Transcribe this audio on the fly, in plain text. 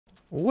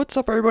What's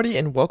up, everybody,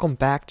 and welcome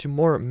back to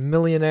more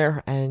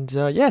Millionaire. And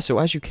yeah, so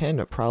as you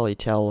can probably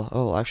tell,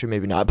 oh, actually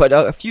maybe not, but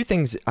a few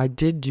things I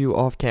did do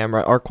off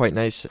camera are quite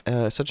nice,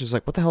 such as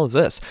like, what the hell is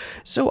this?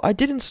 So I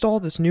did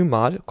install this new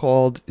mod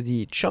called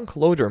the Chunk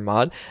Loader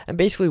mod, and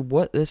basically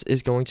what this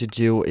is going to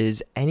do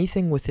is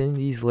anything within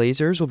these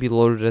lasers will be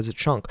loaded as a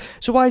chunk.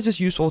 So why is this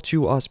useful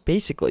to us?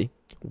 Basically,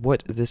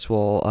 what this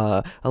will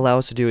allow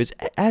us to do is,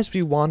 as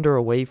we wander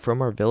away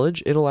from our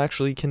village, it'll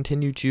actually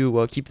continue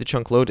to keep the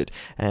chunk loaded.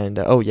 And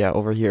oh yeah,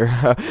 over here,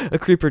 a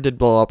creeper did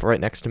blow up right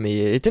next to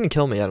me. It didn't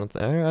kill me, I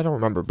don't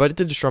remember, but it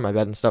did destroy my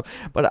bed and stuff.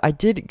 But I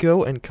did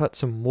go and cut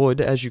some wood,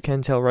 as you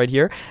can tell right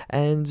here.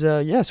 And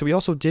yeah, so we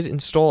also did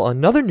install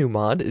another new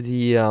mod,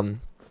 the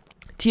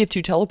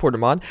TF2 teleporter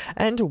mod,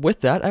 and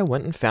with that I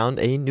went and found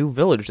a new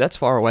village that's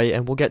far away,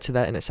 and we'll get to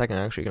that in a second.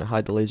 I'm actually going to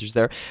hide the lasers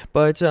there,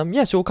 but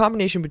yeah, so a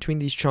combination between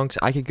these chunks,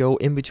 I could go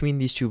in between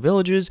these two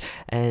villages,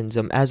 and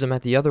as I'm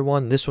at the other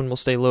one, this one will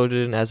stay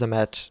loaded, and as I'm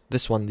at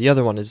this one, the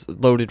other one is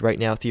loaded right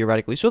now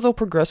theoretically, so they'll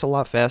progress a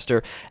lot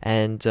faster.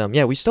 And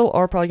yeah, we still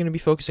are probably going to be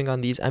focusing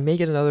on these. I may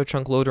get another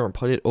chunk loader and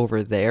put it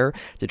over there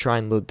to try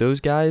and load those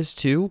guys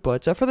too,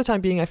 but for the time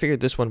being I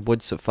figured this one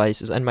would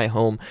suffice. It's in my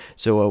home,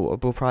 so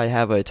we'll probably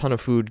have a ton of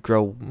food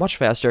grow much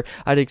faster.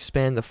 I'd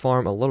expand the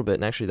farm a little bit,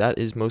 and actually that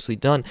is mostly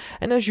done.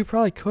 And as you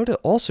probably could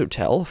also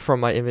tell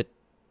from my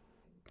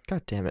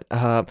God damn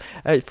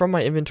it. From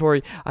my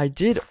inventory, I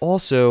did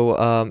also,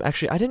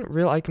 actually, I didn't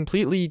realize, I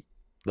completely,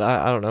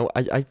 I don't know,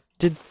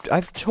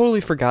 I've totally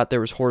forgot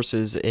there was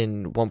horses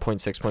in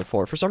 1.6.4.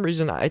 For some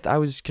reason, I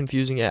was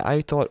confusing it.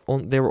 I thought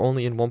they were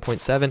only in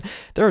 1.7.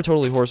 There are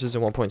totally horses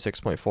in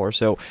 1.6.4.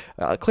 So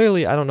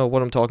clearly, I don't know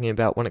what I'm talking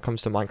about when it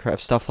comes to Minecraft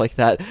stuff like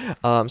that.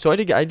 So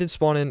I did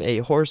spawn in a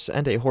horse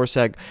and a horse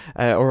egg,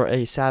 or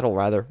a saddle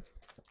rather.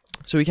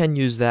 So we can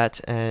use that,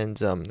 and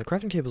the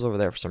crafting table's over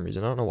there for some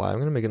reason. I don't know why. I'm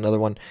going to make another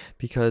one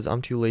because I'm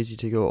too lazy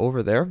to go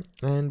over there.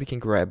 And we can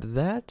grab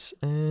that,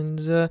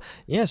 and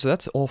yeah, so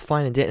that's all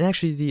fine and dandy. And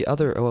actually the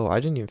other, oh,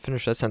 I didn't even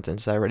finish that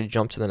sentence. I already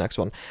jumped to the next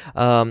one.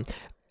 What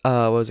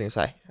was I going to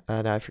say?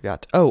 Now I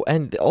forgot. Oh,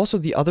 and also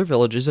the other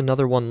village is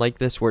another one like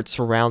this where it's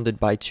surrounded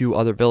by two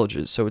other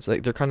villages. So it's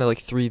like, they're kind of like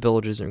three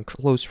villages in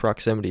close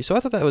proximity. So I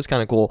thought that was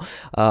kind of cool.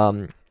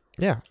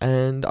 Yeah,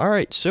 and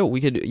alright, so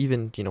we could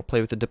even, you know, play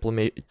with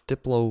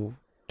the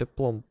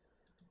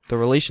the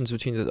relations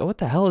between the, oh, what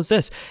the hell is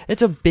this?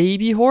 It's a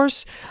baby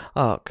horse?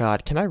 Oh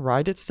god, can I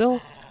ride it still?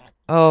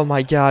 Oh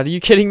my god, are you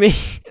kidding me?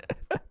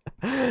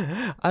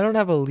 I don't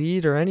have a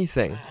lead or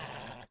anything.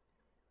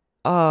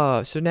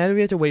 So now do we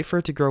have to wait for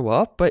it to grow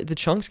up? But the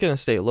chunk's gonna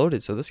stay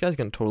loaded, so this guy's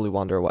gonna totally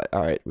wander away.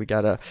 Alright, we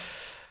gotta,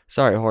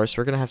 sorry horse,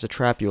 we're gonna have to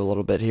trap you a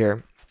little bit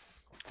here.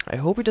 I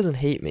hope he doesn't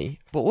hate me.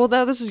 But, well,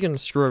 now this is going to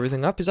screw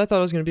everything up, because I thought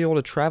I was going to be able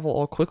to travel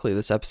all quickly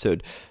this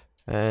episode.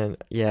 And,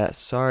 yeah,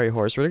 sorry,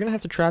 horse. We're going to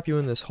have to trap you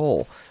in this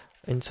hole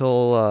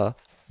until,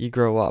 you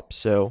grow up.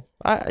 So,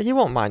 you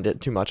won't mind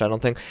it too much, I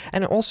don't think.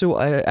 And also,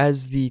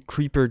 as the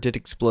creeper did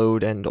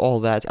explode and all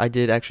that, I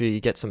did actually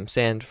get some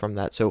sand from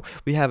that. So,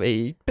 we have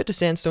a bit of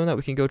sandstone that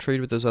we can go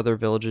trade with those other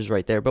villages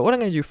right there. But what I'm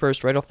going to do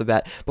first, right off the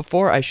bat,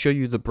 before I show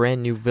you the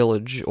brand new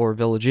village, or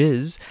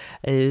villages,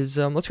 is,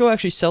 let's go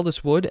actually sell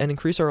this wood and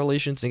increase our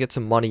relations and get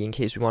some money in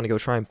case we want to go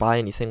try and buy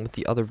anything with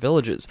the other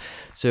villages.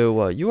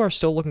 So, you are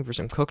still looking for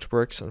some cooked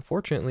bricks.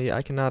 Unfortunately,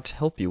 I cannot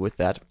help you with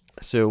that.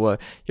 So,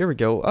 here we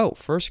go. Oh,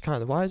 first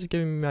kind of, why is it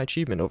giving me my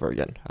achievement over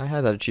again? I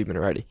had that achievement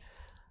already.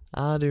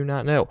 I do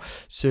not know.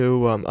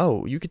 So,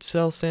 oh, you could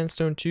sell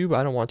sandstone too, but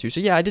I don't want to.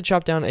 So, yeah, I did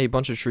chop down a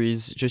bunch of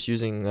trees just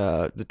using,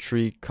 the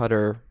tree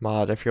cutter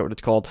mod. I forget what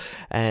it's called.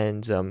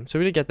 And, so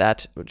we did get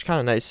that, which is kind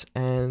of nice.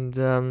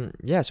 And,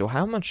 yeah, so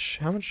how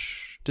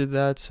much did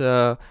that,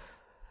 oh,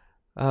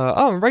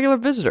 a regular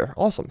visitor.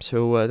 Awesome.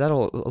 So,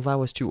 that'll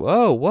allow us to,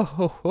 oh, whoa,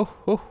 ho, ho,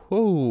 ho,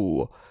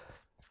 ho.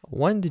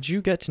 When did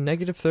you get to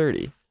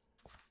 -30?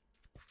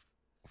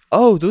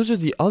 Oh, those are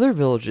the other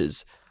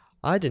villages.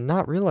 I did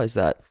not realize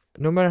that.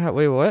 No matter how,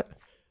 wait, what?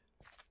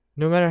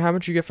 No matter how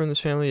much you get from this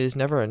family is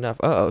never enough.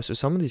 Uh-oh, so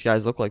some of these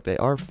guys look like they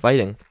are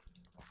fighting.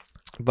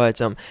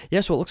 But,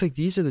 yeah, so it looks like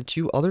these are the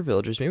two other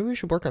villages. Maybe we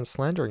should work on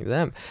slandering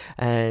them.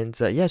 And,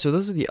 yeah, so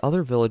those are the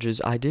other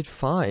villages I did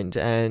find.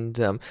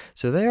 And,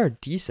 so they are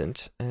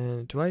decent.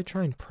 And do I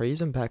try and praise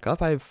them back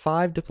up? I have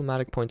 5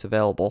 diplomatic points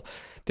available.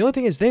 The only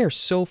thing is they are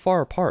so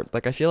far apart.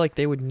 Like, I feel like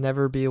they would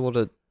never be able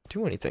to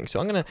do anything. So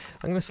I'm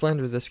gonna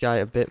slander this guy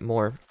a bit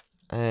more.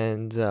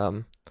 And,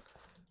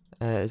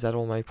 is that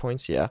all my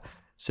points? Yeah.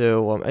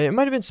 So, it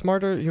might have been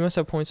smarter. You must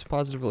have points of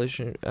positive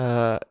relation.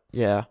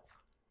 Yeah.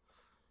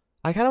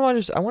 I kind of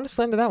want to I want to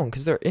slander that one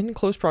because they're in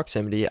close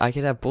proximity. I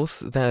could have both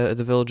the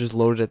villages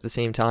loaded at the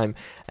same time,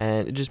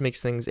 and it just makes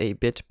things a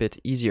bit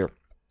easier.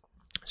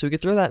 So we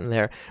could throw that in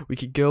there. We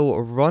could go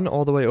run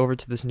all the way over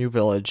to this new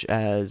village,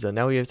 as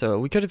now we have to,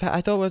 we could have, I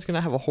thought I was going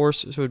to have a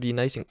horse, so it would be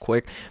nice and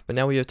quick, but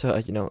now we have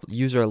to, you know,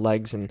 use our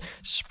legs and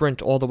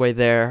sprint all the way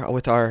there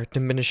with our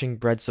diminishing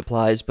bread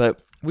supplies,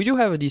 but we do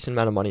have a decent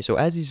amount of money, so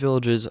as these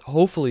villages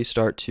hopefully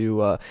start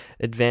to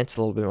advance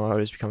a little bit more,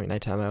 it is becoming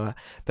nighttime, I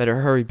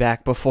better hurry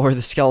back before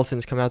the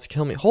skeletons come out to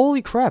kill me.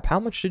 Holy crap, how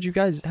much did you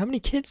guys, how many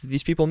kids did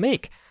these people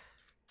make?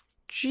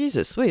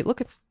 Jesus, wait,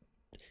 look at...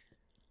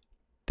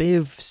 They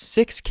have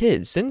 6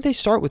 kids. Didn't they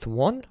start with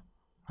 1?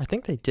 I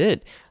think they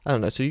did. I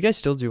don't know. So you guys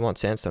still do want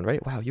sandstone,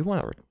 right? Wow, you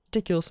want a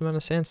ridiculous amount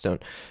of sandstone.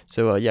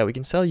 So yeah, we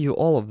can sell you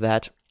all of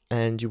that,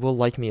 and you will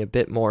like me a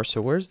bit more.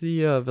 So where's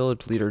the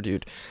village leader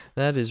dude?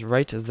 That is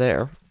right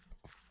there.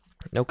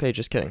 Okay,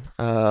 just kidding.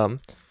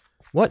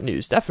 What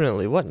news?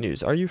 Definitely. What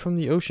news? Are you from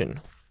the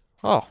ocean?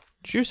 Oh,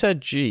 JuiceHead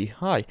G.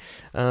 Hi.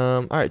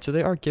 Alright, so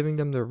they are giving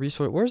them the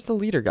resource. Where's the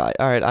leader guy?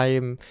 Alright,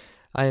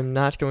 I am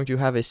not going to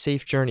have a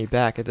safe journey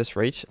back at this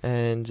rate,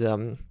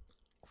 and,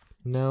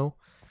 no.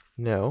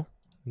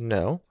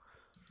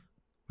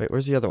 Wait,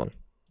 where's the other one?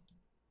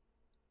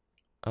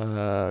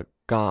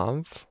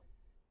 Gomv.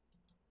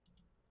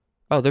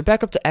 Oh, they're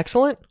back up to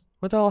excellent?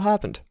 What the hell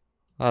happened?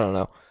 I don't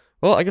know.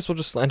 Well, I guess we'll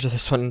just slander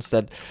this one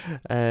instead.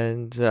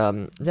 And,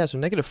 yeah, so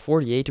negative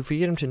 48. If we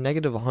get them to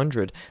negative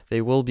 100, they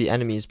will be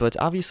enemies, but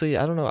obviously,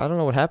 I don't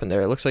know what happened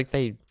there. It looks like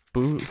they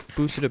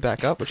boosted it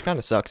back up, which kind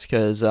of sucks,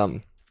 because,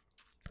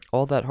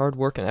 all that hard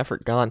work and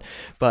effort gone.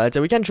 But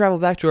we can travel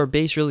back to our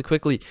base really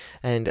quickly,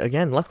 and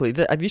again, luckily,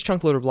 these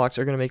chunk loader blocks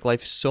are going to make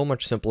life so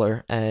much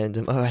simpler,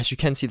 and as you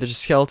can see, there's a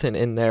skeleton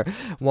in there.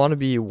 Want to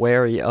be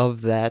wary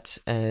of that,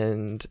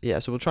 and yeah,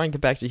 so we'll try and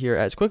get back to here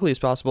as quickly as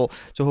possible,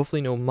 so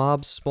hopefully no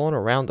mobs spawn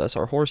around us.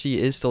 Our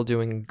horsey is still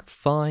doing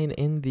fine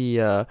in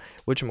the,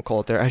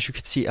 whatchamacallit there. As you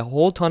can see, a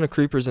whole ton of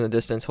creepers in the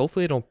distance.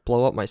 Hopefully, they don't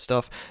blow up my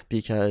stuff,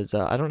 because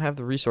I don't have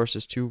the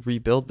resources to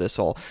rebuild this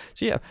all.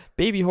 So yeah,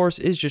 baby horse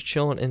is just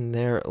chilling in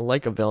there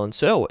like a villain.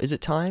 So, is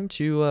it time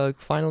to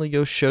finally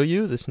go show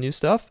you this new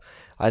stuff?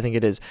 I think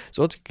it is.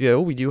 So let's go.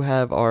 We do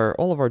have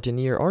all of our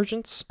denier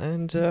argents,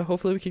 and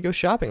hopefully we can go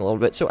shopping a little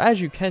bit. So as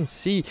you can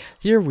see,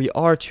 here we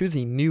are to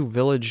the new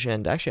village,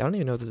 and actually I don't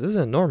even know if this is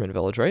a Norman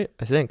village, right?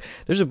 I think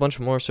there's a bunch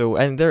more. So,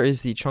 and there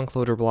is the chunk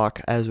loader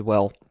block as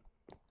well.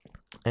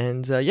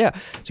 And yeah,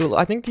 so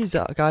I think these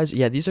guys,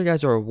 yeah, these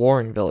guys are a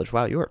warring village.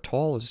 Wow, you are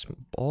tall as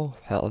all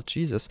hell,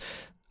 Jesus.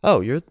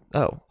 Oh,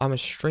 I'm a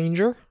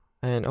stranger,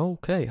 and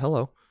okay,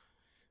 hello.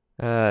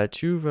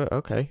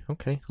 Okay,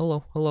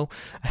 hello.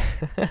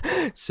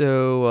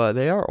 So,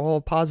 they are all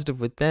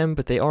positive with them,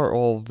 but they are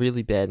all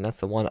really bad, and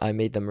that's the one I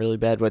made them really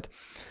bad with.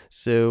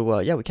 So,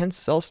 yeah, we can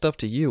sell stuff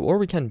to you, or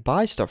we can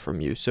buy stuff from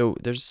you. So,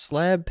 there's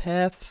slab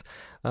paths,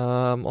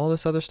 all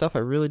this other stuff I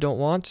really don't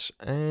want,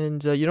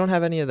 and, you don't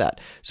have any of that.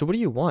 So, what do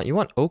you want? You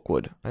want oak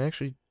wood. I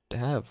actually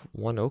have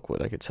 1 oak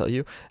wood, I could tell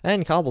you,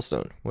 and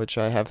cobblestone, which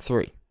I have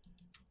 3.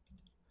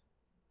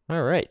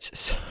 Alright,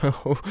 so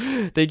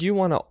they do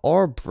want to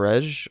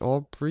arbridge,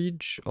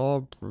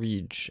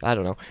 I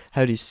don't know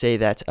how do you say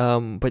that,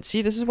 but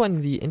see, this is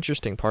when the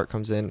interesting part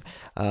comes in,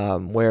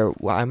 where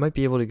I might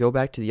be able to go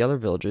back to the other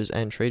villages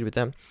and trade with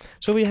them.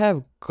 So we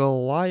have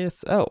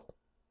Goliath,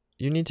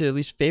 you need to at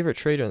least favorite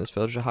trader in this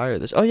village to hire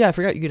this. Oh yeah, I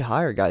forgot you could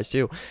hire guys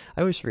too.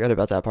 I always forgot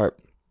about that part.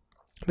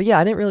 But yeah,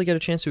 I didn't really get a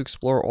chance to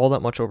explore all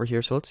that much over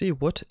here, so let's see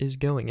what is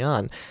going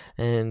on.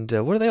 And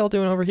what are they all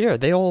doing over here?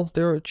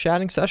 They're a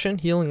chatting session,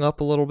 healing up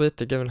a little bit,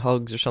 they're giving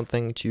hugs or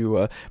something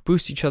to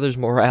boost each other's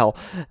morale.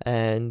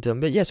 And,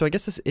 but yeah, so I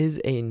guess this is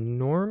a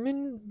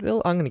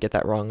Normanville? I'm going to get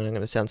that wrong, and I'm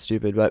going to sound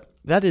stupid, but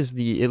that is at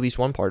least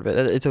one part of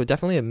it. It's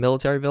definitely a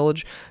military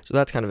village, so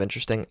that's kind of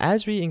interesting.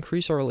 As we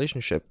increase our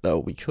relationship, though,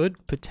 we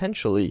could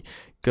potentially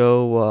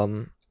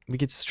go, we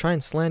could try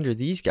and slander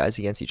these guys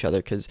against each other,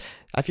 because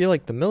I feel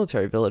like the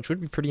military village would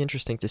be pretty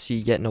interesting to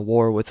see get in a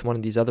war with one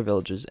of these other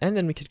villages, and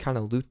then we could kind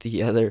of loot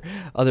the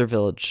other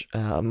village,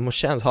 which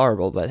sounds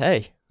horrible, but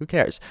hey, who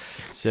cares?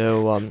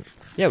 So,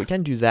 yeah, we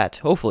can do that,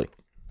 hopefully.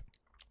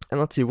 And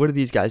let's see, what are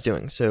these guys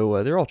doing?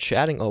 So, they're all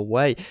chatting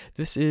away.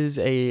 This is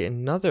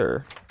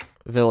another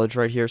village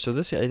right here, so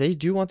they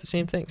do want the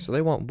same thing, so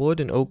they want wood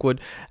and oak wood.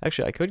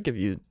 Actually, I could give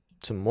you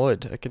some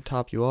wood. I could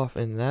top you off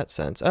in that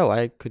sense. Oh,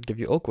 I could give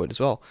you oak wood as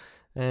well.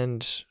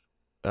 And,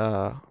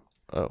 oh,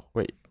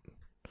 wait.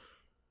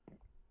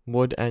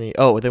 Wood any,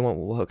 oh, they want,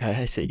 okay,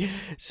 I see.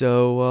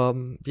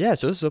 So, yeah,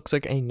 so this looks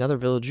like another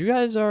village. You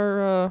guys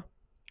are,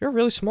 you're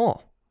really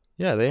small.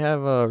 Yeah, they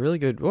have a really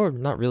good, or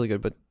not really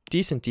good, but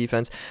decent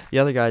defense. The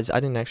other guys, I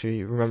didn't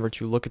actually remember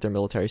to look at their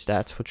military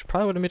stats, which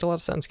probably would have made a lot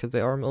of sense because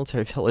they are a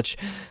military village.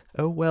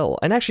 Oh well.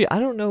 And actually, I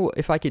don't know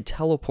if I could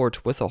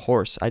teleport with a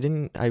horse. I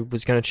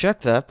was going to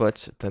check that,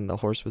 but then the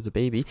horse was a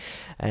baby,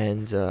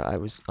 and I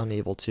was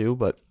unable to.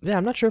 But yeah,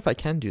 I'm not sure if I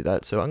can do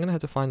that, so I'm going to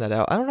have to find that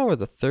out. I don't know where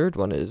the third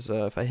one is.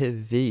 If I hit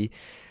V,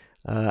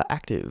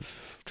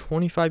 active,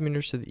 25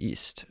 meters to the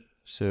east.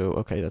 So,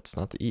 okay, that's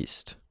not the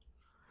east.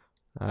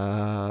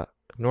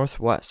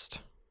 Northwest.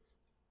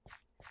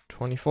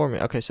 24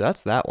 minutes. Okay, so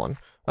that's that one.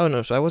 Oh,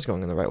 no, so I was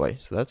going in the right way.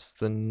 So that's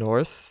the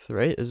north,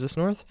 right? Is this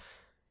north?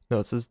 No,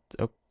 it says,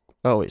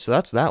 oh wait, so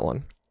that's that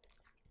one.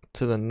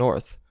 To the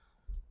north.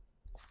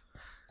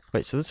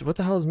 Wait, so this, what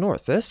the hell is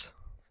north? This?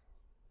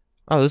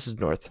 Oh, this is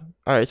north.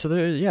 Alright, so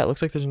there, yeah, it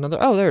looks like there's another,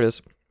 oh, there it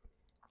is.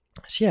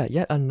 So yeah,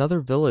 yet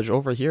another village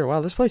over here. Wow,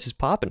 this place is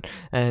popping.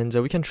 And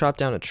we can chop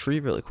down a tree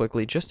really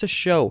quickly just to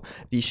show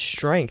the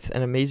strength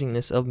and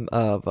amazingness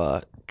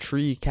of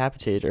tree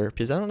capitator.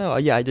 Because I don't know,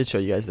 yeah, I did show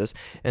you guys this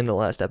in the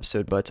last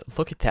episode, but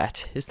look at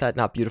that. Is that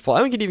not beautiful?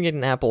 And we could even get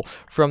an apple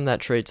from that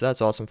trade, so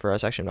that's awesome for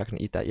us. Actually, I'm not going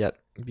to eat that yet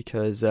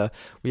because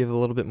we have a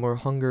little bit more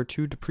hunger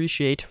to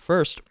depreciate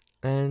first.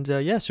 And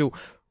yeah, so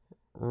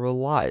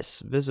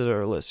relies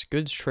visitor list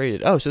goods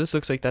traded. Oh, so this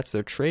looks like that's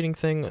their trading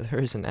thing. There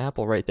is an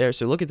apple right there,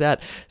 so look at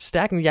that,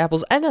 stacking the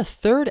apples and a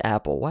third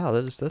apple. Wow,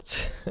 that's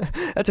that's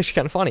actually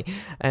kind of funny.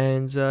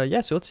 And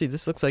yeah, so let's see,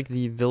 this looks like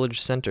the village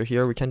center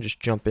here. We can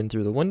just jump in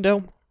through the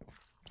window.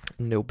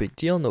 No big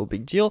deal, no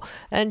big deal.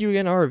 And you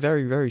again are a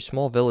very, very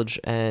small village.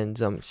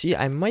 And see,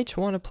 I might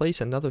want to place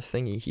another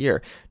thingy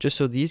here just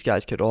so these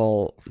guys could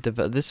all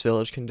this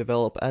village can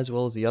develop as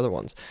well as the other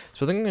ones.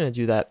 So I think I'm going to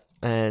do that.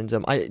 And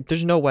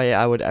there's no way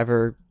I would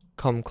ever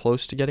come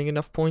close to getting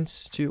enough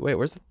points to... Wait,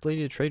 where's the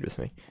lady to trade with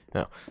me?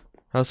 No.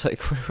 I was like,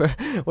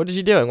 what is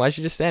she doing? Why is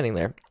she just standing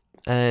there?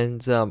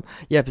 And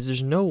yeah, because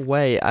there's no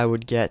way I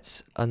would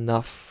get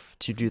enough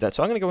to do that.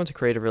 So I'm going to go into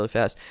creative really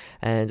fast.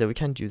 And we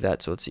can do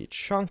that. So let's see.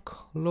 Chunk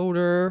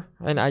loader.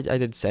 And I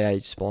did say I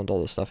spawned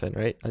all this stuff in,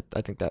 right?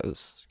 I think that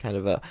was kind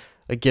of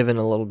a given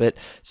a little bit.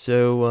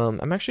 So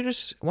I'm actually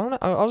just...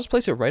 I'll just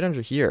place it right under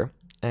here.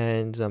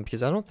 And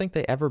because I don't think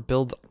they ever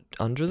build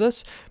under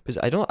this, because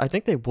I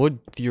think they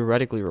would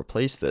theoretically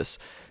replace this.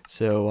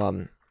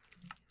 So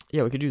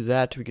yeah, we could do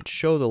that. We could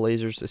show the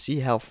lasers to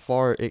see how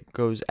far it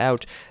goes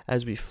out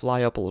as we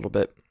fly up a little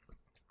bit.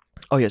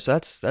 Oh yeah, so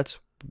that's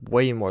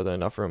way more than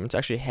enough room. It's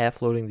actually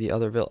half loading the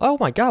other village. Oh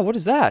my god, what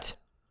is that?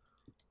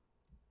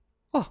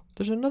 Oh,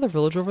 there's another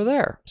village over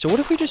there. So what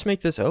if we just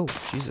make this, oh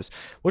Jesus,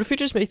 what if we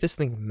just make this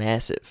thing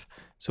massive?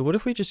 So what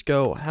if we just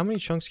go, how many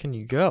chunks can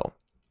you go?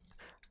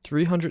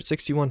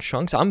 361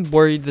 chunks. I'm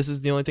worried this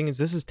is the only thing is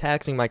this is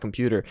taxing my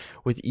computer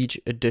with each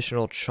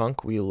additional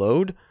chunk we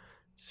load.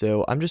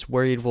 So I'm just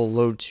worried we'll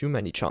load too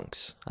many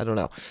chunks. I don't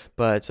know.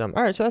 But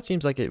alright, so that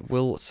seems like it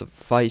will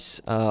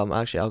suffice.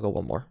 Actually I'll go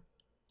one more.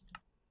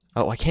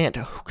 Oh, I can't.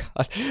 Oh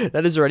god.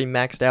 That is already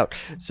maxed out.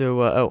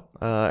 So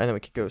and then we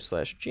could go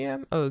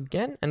 /gm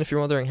again. And if you're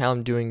wondering how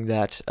I'm doing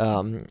that,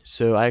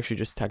 so I actually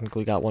just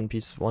technically got one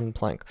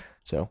plank.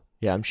 So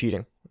yeah, I'm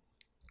cheating.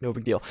 No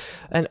big deal.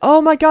 And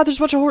oh my god, there's a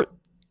bunch of horse.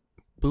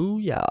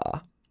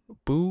 Booyah.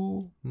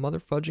 Boo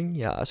motherfudging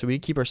yeah. So we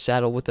keep our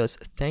saddle with us.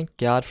 Thank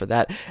God for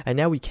that. And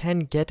now we can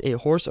get a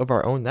horse of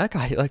our own. That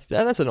guy, like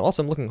that's an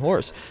awesome looking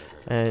horse.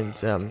 And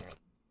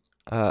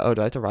oh,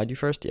 do I have to ride you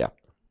first? Yeah.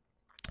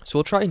 So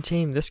we'll try and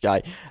tame this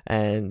guy,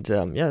 and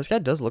yeah, this guy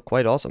does look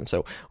quite awesome,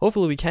 so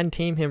hopefully we can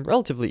tame him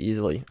relatively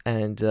easily,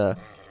 and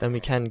then we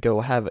can go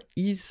have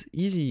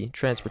easy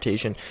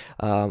transportation.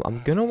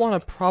 I'm gonna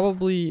want to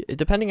probably,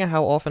 depending on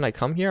how often I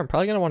come here, I'm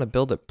probably gonna want to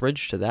build a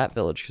bridge to that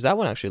village, because that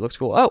one actually looks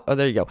cool. Oh,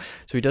 there you go.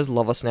 So he does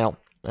love us now.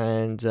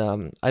 And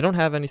I don't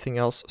have anything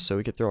else, so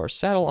we could throw our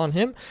saddle on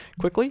him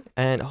quickly,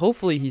 and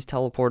hopefully he's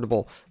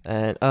teleportable.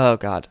 And oh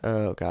god,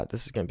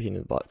 this is gonna be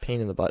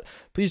pain in the butt.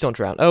 Please don't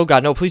drown. Oh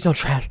god, no, please don't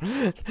drown.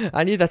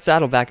 I need that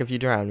saddle back if you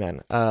drown, man.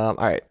 All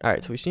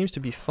right, so he seems to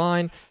be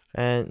fine.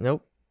 And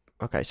nope.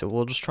 Okay, so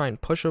we'll just try and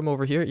push him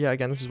over here. Yeah,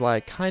 again, this is why I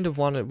kind of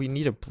wanted, we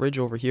need a bridge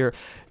over here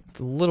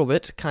a little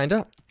bit,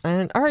 kinda.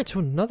 And alright, so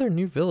another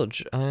new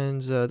village,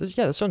 and this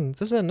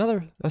is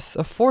another a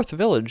fourth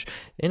village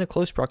in a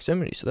close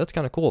proximity, so that's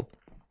kind of cool.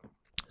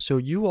 So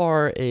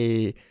you're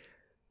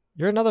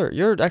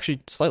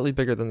actually slightly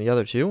bigger than the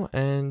other two,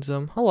 and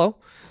hello.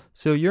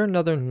 So you're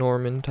another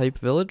Norman type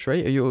village,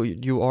 right?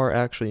 You are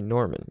actually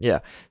Norman, yeah.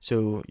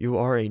 So you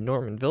are a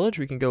Norman village.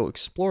 We can go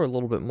explore a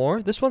little bit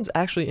more. This one's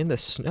actually in the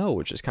snow,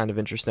 which is kind of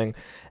interesting,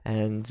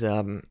 and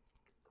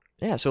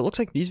yeah, so it looks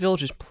like these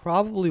villages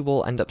probably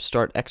will end up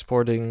start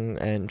exporting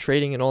and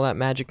trading and all that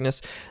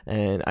magicness.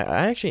 And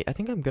I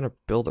think I'm going to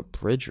build a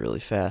bridge really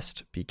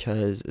fast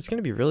because it's going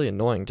to be really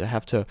annoying to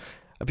have to,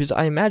 because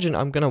I imagine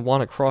I'm going to want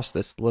to cross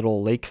this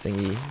little lake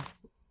thingy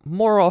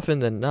more often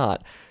than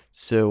not.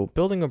 So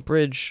building a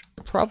bridge,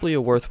 probably a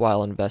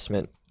worthwhile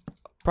investment.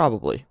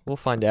 Probably. We'll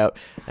find out.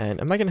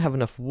 And am I going to have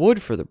enough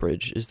wood for the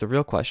bridge is the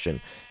real question.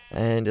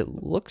 And it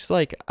looks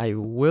like I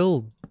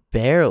will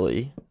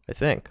barely, I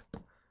think.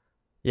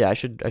 Yeah, I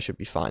should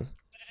be fine,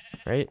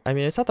 right? I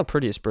mean, it's not the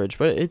prettiest bridge,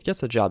 but it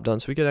gets the job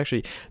done. So we could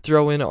actually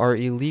throw in our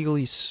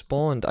illegally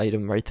spawned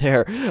item right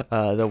there,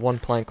 the one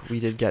plank we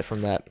did get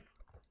from that.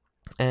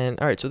 And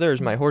all right, so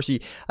there's my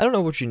horsey. I don't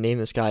know what you name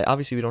this guy.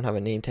 Obviously, we don't have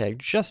a name tag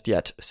just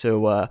yet,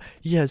 so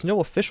he has no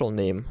official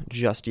name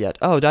just yet.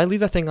 Oh, did I leave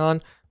that thing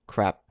on?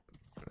 Crap.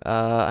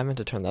 I meant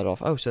to turn that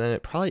off. Oh, so then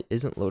it probably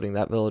isn't loading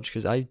that village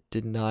because I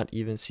did not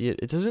even see it.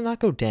 Does it not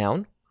go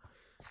down?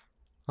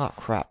 Oh,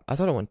 crap. I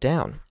thought it went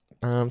down.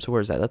 So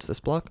where's that? That's this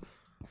block?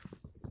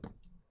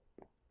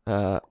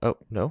 Oh,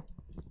 no.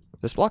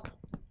 This block?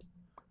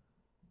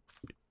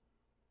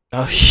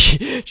 Oh,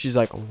 she's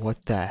like,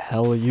 what the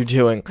hell are you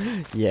doing?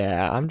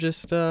 Yeah, I'm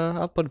just,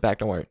 I'll put it back,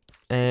 don't worry.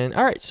 And,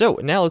 alright, so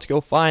now let's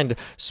go find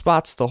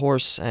Spots the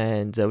horse,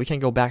 and we can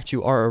go back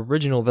to our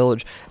original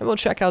village, and we'll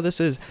check how this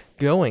is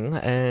going,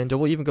 and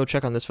we'll even go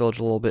check on this village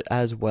a little bit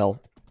as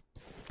well.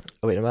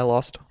 Oh, wait, am I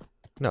lost?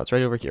 No, it's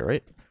right over here,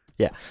 right?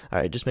 Yeah,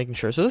 alright, just making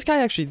sure. So this guy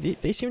actually,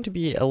 they seem to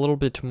be a little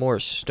bit more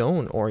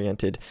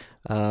stone-oriented,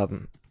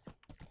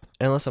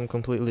 unless I'm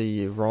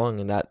completely wrong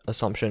in that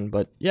assumption,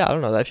 but yeah, I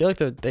don't know. I feel like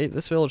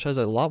this village has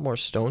a lot more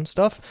stone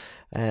stuff,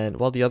 and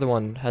while the other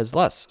one has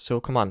less.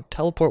 So come on,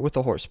 teleport with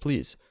the horse,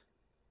 please.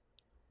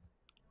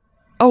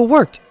 Oh, it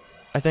worked!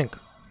 I think.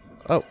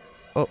 Oh.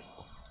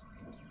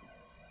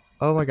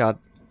 Oh my god.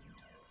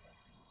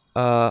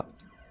 I'm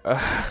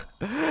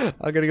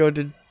gonna go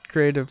into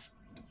creative.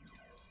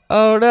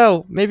 Oh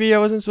no! Maybe I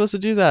wasn't supposed to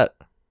do that.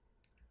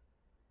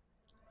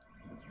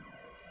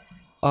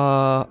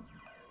 Oh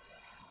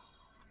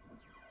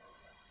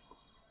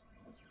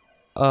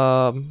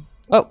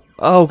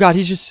god,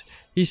 he's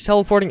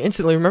teleporting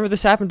instantly. Remember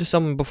this happened to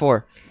someone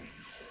before.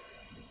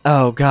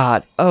 Oh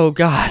god. Oh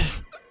god.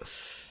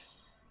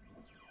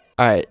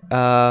 Alright,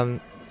 how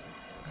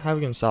are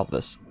we gonna solve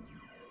this?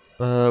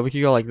 We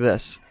could go like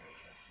this,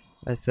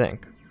 I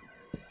think.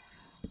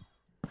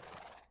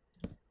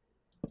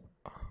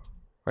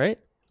 Right?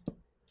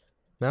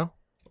 No?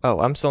 Oh,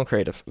 I'm still in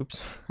creative. Oops.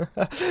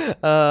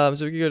 So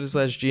we could go to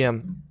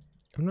 /GM.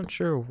 I'm not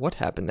sure what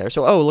happened there.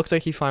 So, oh, it looks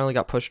like he finally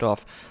got pushed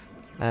off.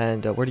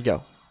 And, where'd he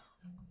go?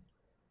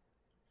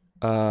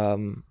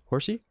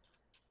 Horsey?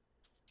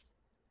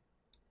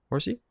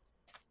 Horsey?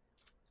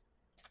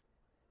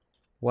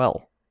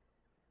 Well.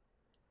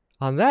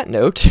 On that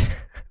note,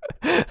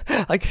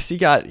 I guess he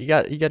got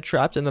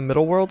trapped in the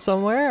middle world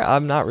somewhere.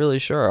 I'm not really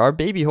sure. Our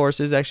baby horse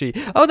is actually...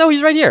 Oh, no,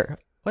 he's right here.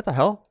 What the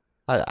hell?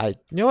 You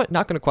know what?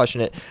 Not going to question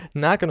it.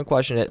 Not going to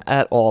question it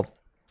at all.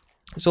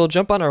 So we'll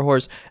jump on our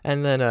horse,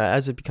 and then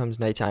as it becomes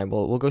nighttime,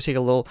 we'll go take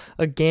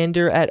a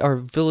gander at our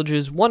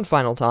villages one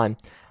final time.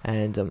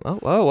 And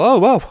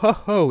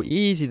oh,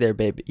 easy there,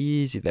 babe,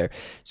 easy there.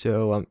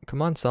 So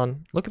come on,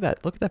 son, look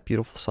at that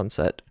beautiful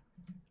sunset.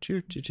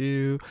 All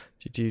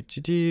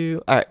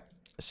right.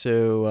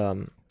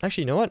 So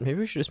actually, you know what? Maybe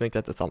we should just make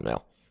that the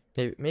thumbnail.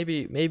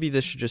 Maybe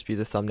this should just be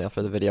the thumbnail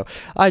for the video.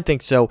 I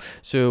think so.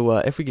 So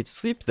if we could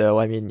sleep, though,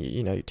 I mean,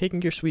 you know, you're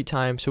taking your sweet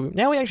time. So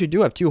now we actually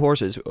do have 2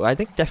 horses. I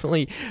think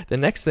definitely the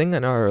next thing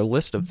on our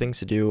list of things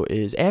to do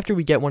is after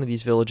we get one of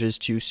these villages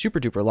to super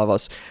duper love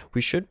us,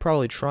 we should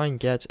probably try and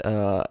get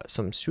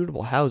some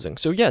suitable housing.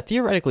 So yeah,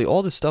 theoretically,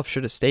 all this stuff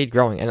should have stayed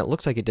growing, and it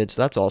looks like it did.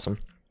 So that's awesome.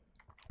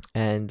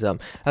 And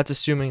that's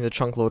assuming the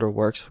chunk loader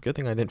works. Good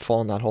thing I didn't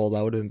fall in that hole.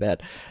 That would have been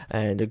bad.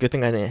 And a good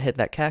thing I didn't hit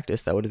that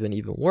cactus. That would have been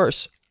even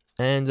worse.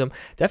 And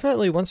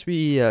definitely once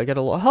we get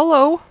a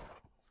hello,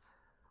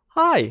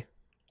 hi,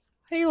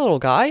 hey little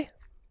guy,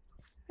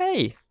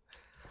 hey,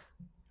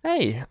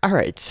 all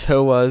right.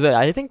 So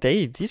I think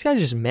these guys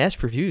just mass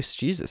produce.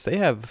 Jesus, they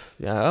have.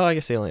 Oh, I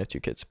guess they only have 2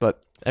 kids,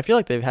 but I feel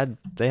like they have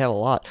a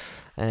lot.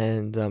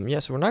 And yeah,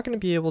 so we're not going to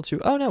be able to.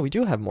 Oh no, we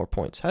do have more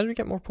points. How do we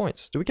get more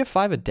points? Do we get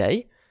 5 a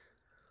day?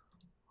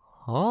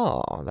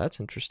 Oh, that's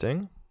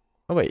interesting.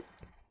 Oh wait,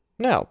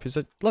 no, because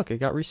look, it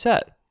got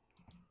reset.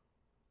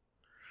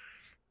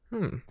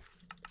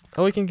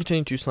 Oh, we can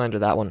continue to slander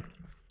that one.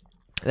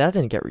 That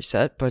didn't get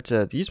reset, but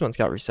these ones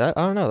got reset.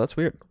 I don't know, that's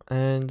weird.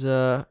 And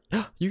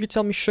you could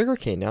sell me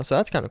sugarcane now, so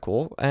that's kind of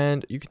cool.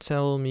 And you could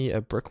sell me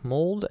a brick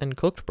mold and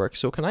cooked bricks.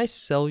 So can I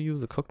sell you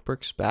the cooked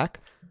bricks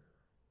back?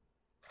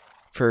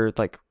 For,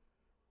 like,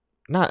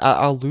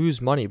 I'll lose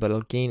money, but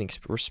I'll gain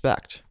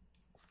respect.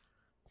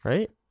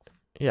 Right?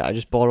 Yeah, I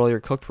just bought all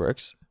your cooked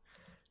bricks.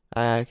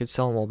 I could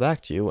sell them all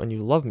back to you, and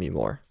you love me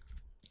more.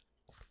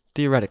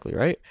 Theoretically,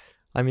 right?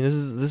 I mean, this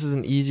is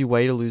an easy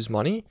way to lose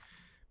money,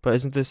 but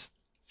isn't this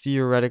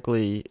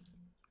theoretically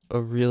a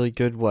really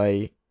good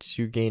way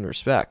to gain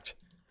respect?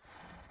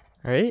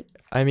 Right?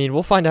 I mean,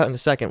 we'll find out in a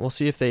second. We'll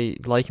see if they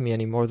like me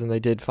any more than they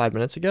did 5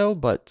 minutes ago,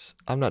 but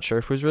I'm not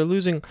sure. Because we're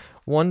losing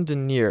 1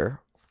 denier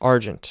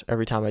argent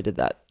every time I did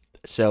that.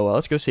 So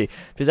let's go see.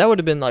 Because that would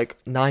have been like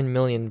 9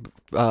 million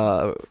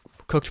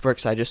cooked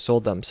bricks. I just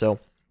sold them,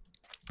 so...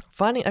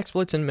 Finding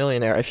exploits in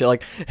Millenaire, I feel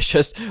like it's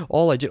just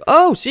all I do.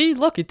 Oh, see,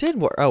 look, it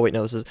did work. Oh, wait,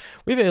 no, this is...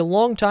 We've had a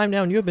long time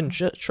now, and you have been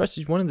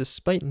trusted one of the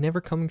despite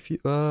never coming...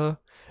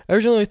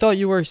 Originally, we thought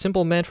you were a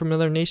simple man from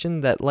another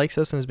nation that likes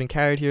us and has been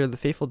carried here the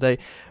fateful day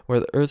where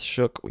the earth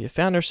shook. We have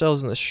found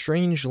ourselves in this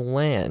strange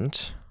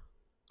land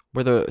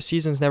where the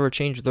seasons never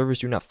change, the rivers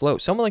do not flow.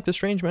 Someone like the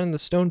strange men in the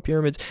stone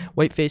pyramids,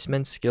 white-faced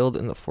men skilled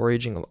in the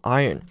foraging of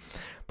iron.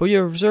 But we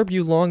have observed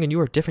you long, and you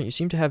are different. You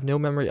seem to have no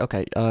memory.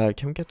 Okay,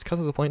 can we cut to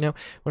the point now?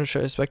 I want to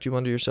try to suspect you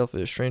under yourself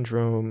in a strange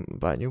room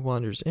by new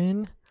wanders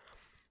in.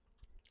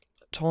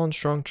 Tall and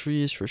strong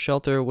trees for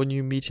shelter. When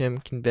you meet him,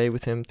 convey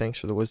with him thanks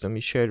for the wisdom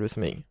he shared with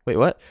me. Wait,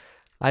 what?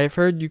 I have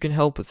heard you can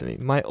help with me.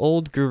 My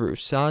old guru,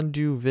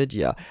 Sadhu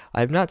Vidya.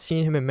 I have not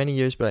seen him in many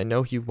years, but I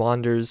know he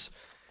wanders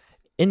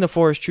in the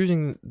forest,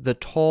 choosing the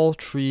tall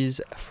trees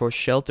for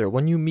shelter.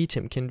 When you meet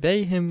him,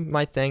 convey him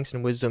my thanks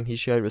and wisdom he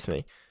shared with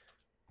me.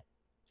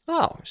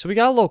 Oh, so we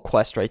got a little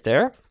quest right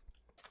there.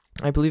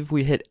 I believe if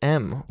we hit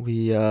M,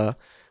 we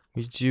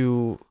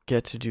do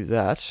get to do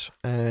that.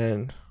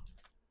 And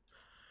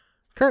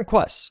current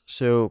quests.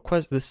 So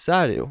quest the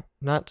Sadu,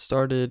 not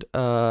started.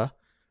 Find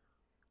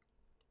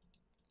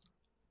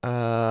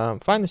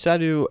the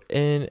Sadu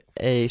in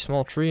a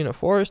small tree in a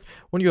forest.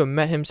 When you have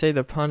met him, say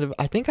the pond of.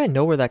 I think I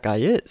know where that guy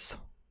is.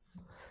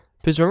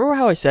 Because remember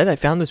how I said I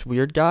found this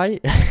weird guy?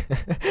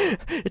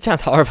 It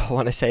sounds horrible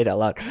when I say it out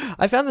loud.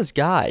 I found this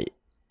guy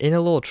in a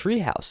little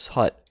treehouse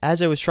hut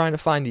as I was trying to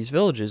find these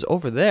villages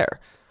over there.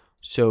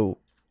 So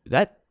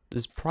that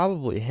is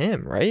probably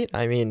him, right?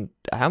 I mean,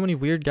 how many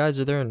weird guys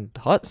are there in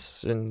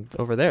huts and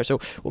over there? So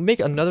we'll make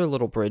another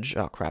little bridge.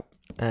 Oh, crap.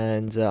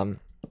 And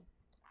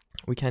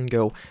we can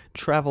go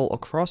travel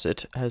across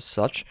it as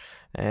such.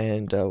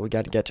 And we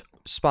got to get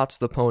Spots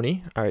the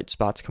pony. All right,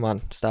 Spots, come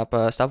on. Stop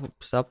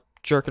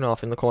jerking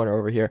off in the corner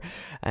over here.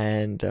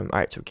 And all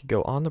right, so we can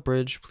go on the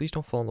bridge. Please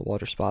don't fall in the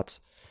water, Spots.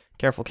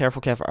 Careful,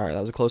 careful, careful. All right, that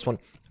was a close one.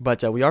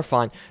 But we are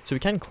fine. So we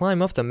can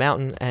climb up the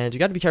mountain, and you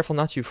got to be careful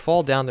not to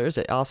fall down. There is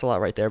an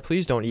ocelot right there.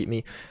 Please don't eat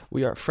me.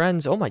 We are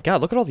friends. Oh my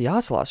god, look at all the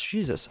ocelots.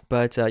 Jesus.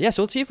 But yeah,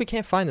 so let's see if we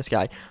can't find this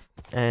guy.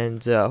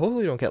 And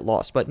hopefully we don't get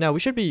lost. But no, we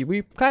should be,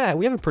 we have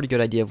a pretty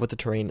good idea of what the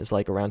terrain is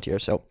like around here.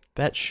 So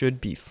that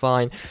should be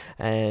fine.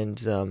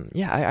 And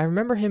yeah, I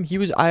remember him. He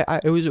was,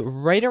 it was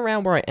right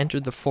around where I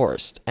entered the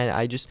forest. And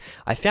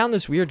I found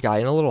this weird guy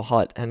in a little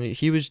hut. And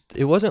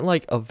it wasn't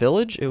like a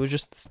village. It was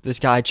just this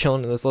guy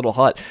chilling in this little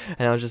hut.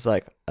 And I was just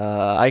like,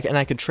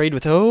 I could trade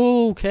with,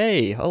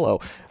 okay,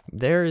 hello.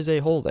 There is a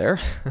hole there.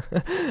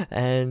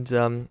 And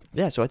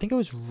yeah, so I think it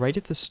was right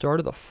at the start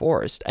of the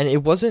forest. And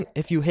it wasn't,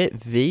 if you hit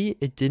V,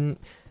 it didn't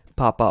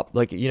pop up.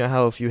 Like, you know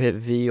how if you hit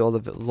V, all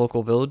the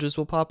local villages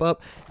will pop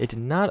up? It did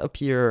not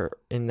appear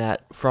in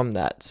that, from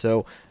that.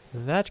 So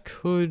that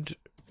could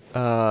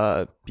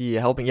be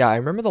helping. Yeah, I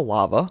remember the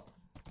lava.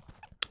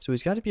 So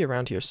he's got to be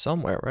around here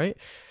somewhere, right?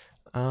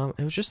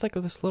 It was just like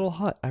this little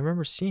hut. I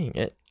remember seeing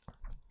it.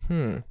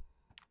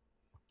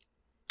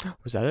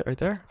 Was that it right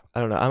there? I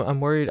don't know. I'm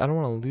worried. I don't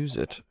want to lose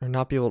it or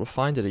not be able to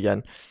find it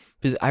again,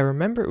 because I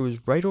remember it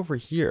was right over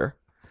here.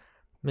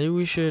 Maybe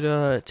we should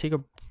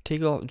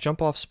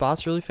jump off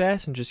Spots really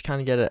fast and just kind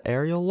of get an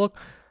aerial look.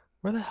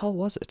 Where the hell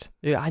was it?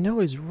 Yeah, I know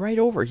it was right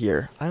over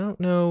here. I don't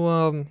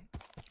know.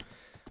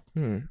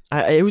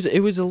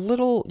 It was a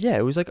little, yeah.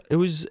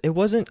 It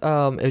wasn't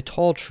a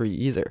tall tree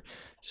either.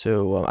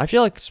 So I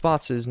feel like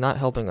Spots is not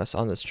helping us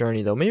on this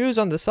journey though. Maybe it was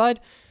on this side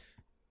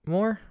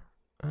more.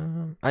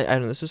 I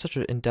don't know, this is such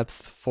an in-depth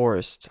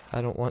forest.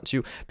 I don't want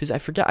to, because I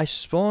forget I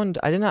spawned.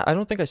 I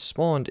don't think I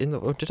spawned in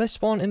the, did I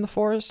spawn in the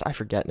forest? I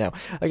forget now.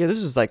 Okay,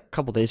 this was like a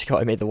couple days ago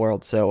I made the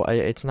world, so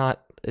it's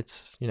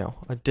you know,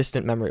 a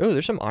distant memory. Oh,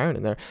 there's some iron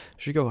in there. I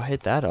should go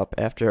hit that up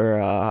after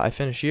I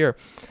finish here.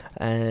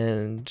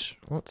 And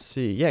let's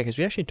see, yeah, because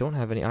we actually don't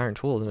have any iron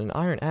tools, and an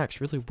iron axe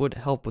really would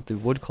help with the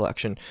wood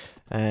collection,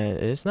 and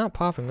it's not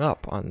popping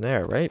up on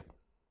there, right?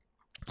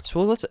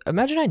 So let's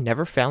imagine I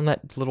never found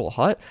that little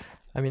hut.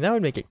 I mean, that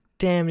would make it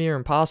damn near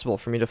impossible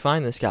for me to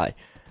find this guy.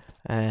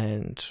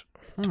 And,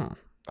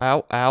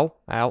 ow, ow,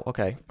 ow,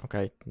 okay,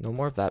 no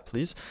more of that,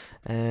 please.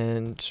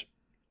 And,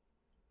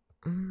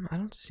 I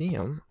don't see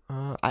him.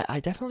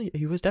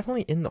 He was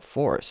definitely in the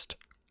forest.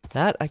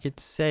 That I could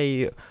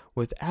say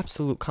with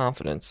absolute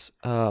confidence.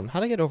 How'd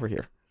I get over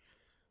here?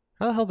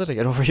 How the hell did I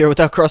get over here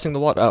without crossing the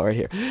water? Oh, right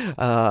here.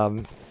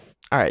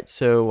 Alright,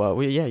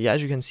 so, yeah,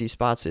 as you can see,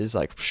 Spots is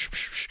like,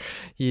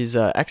 he's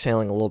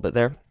exhaling a little bit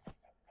there.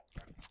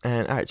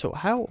 And alright, so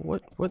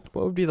what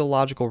would be the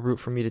logical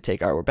route for me to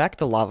take? Alright, we're back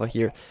to lava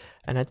here,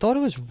 and I thought it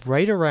was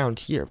right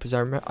around here, because I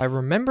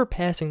remember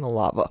passing the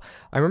lava.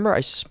 I remember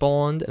I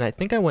spawned, and I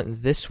think I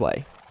went this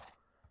way.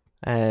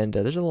 And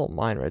there's a little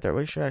mine right there.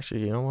 We should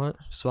actually, you know what?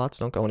 Spots,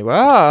 don't go anywhere.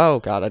 Oh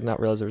god, I did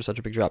not realize there was such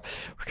a big drop.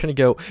 We're gonna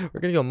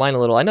go mine a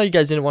little. I know you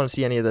guys didn't want to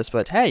see any of this,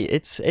 but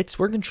hey,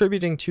 we're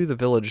contributing to the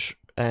village,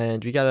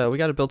 and we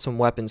gotta build some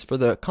weapons for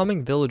the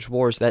coming village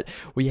wars that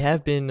we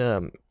have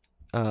been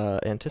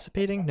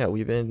anticipating? No,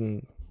 we've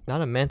been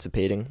not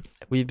emancipating.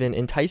 We've been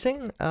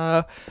enticing.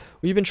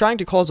 We've been trying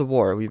to cause a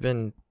war. We've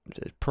been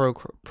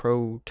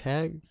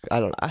protag. I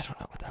don't know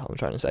what the hell I'm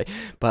trying to say.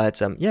 But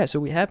yeah,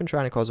 so we have been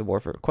trying to cause a war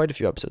for quite a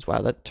few episodes.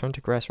 Wow, that turned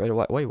to grass right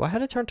away. Wait, why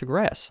had it turned to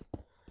grass?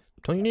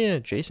 Don't you need an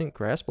adjacent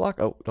grass block?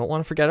 Oh, don't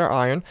want to forget our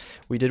iron.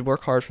 We did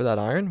work hard for that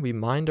iron. We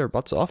mined our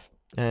butts off.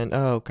 And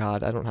oh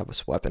god, I don't have a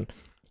weapon.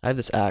 I have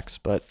this axe,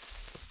 but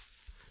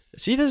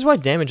see, this is why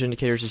damage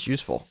indicators is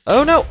useful.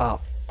 Oh no!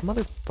 Oh.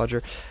 Mother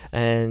fudger.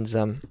 And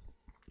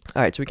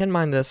alright, so we can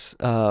mine this,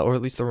 or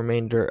at least the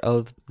remainder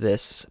of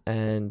this,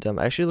 and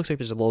actually it looks like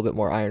there's a little bit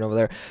more iron over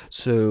there.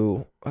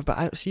 So but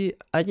actually,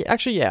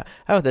 yeah,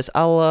 how about this?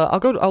 I'll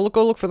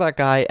go look for that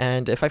guy,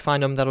 and if I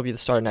find him, that'll be the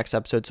start of next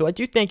episode. So I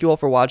do thank you all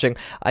for watching.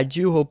 I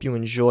do hope you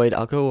enjoyed.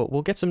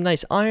 We'll get some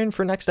nice iron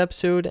for next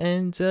episode,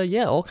 and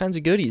yeah, all kinds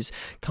of goodies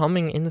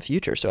coming in the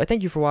future. So I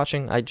thank you for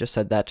watching. I just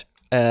said that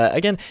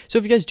Again, so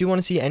if you guys do want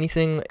to see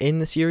anything in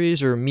the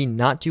series or me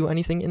not do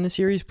anything in the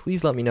series,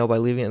 please let me know by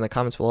leaving it in the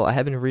comments below. I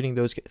have been reading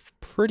those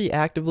pretty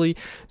actively,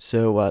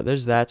 so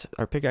there's that.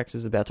 Our pickaxe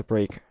is about to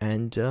break,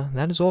 and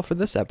that is all for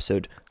this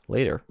episode.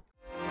 Later.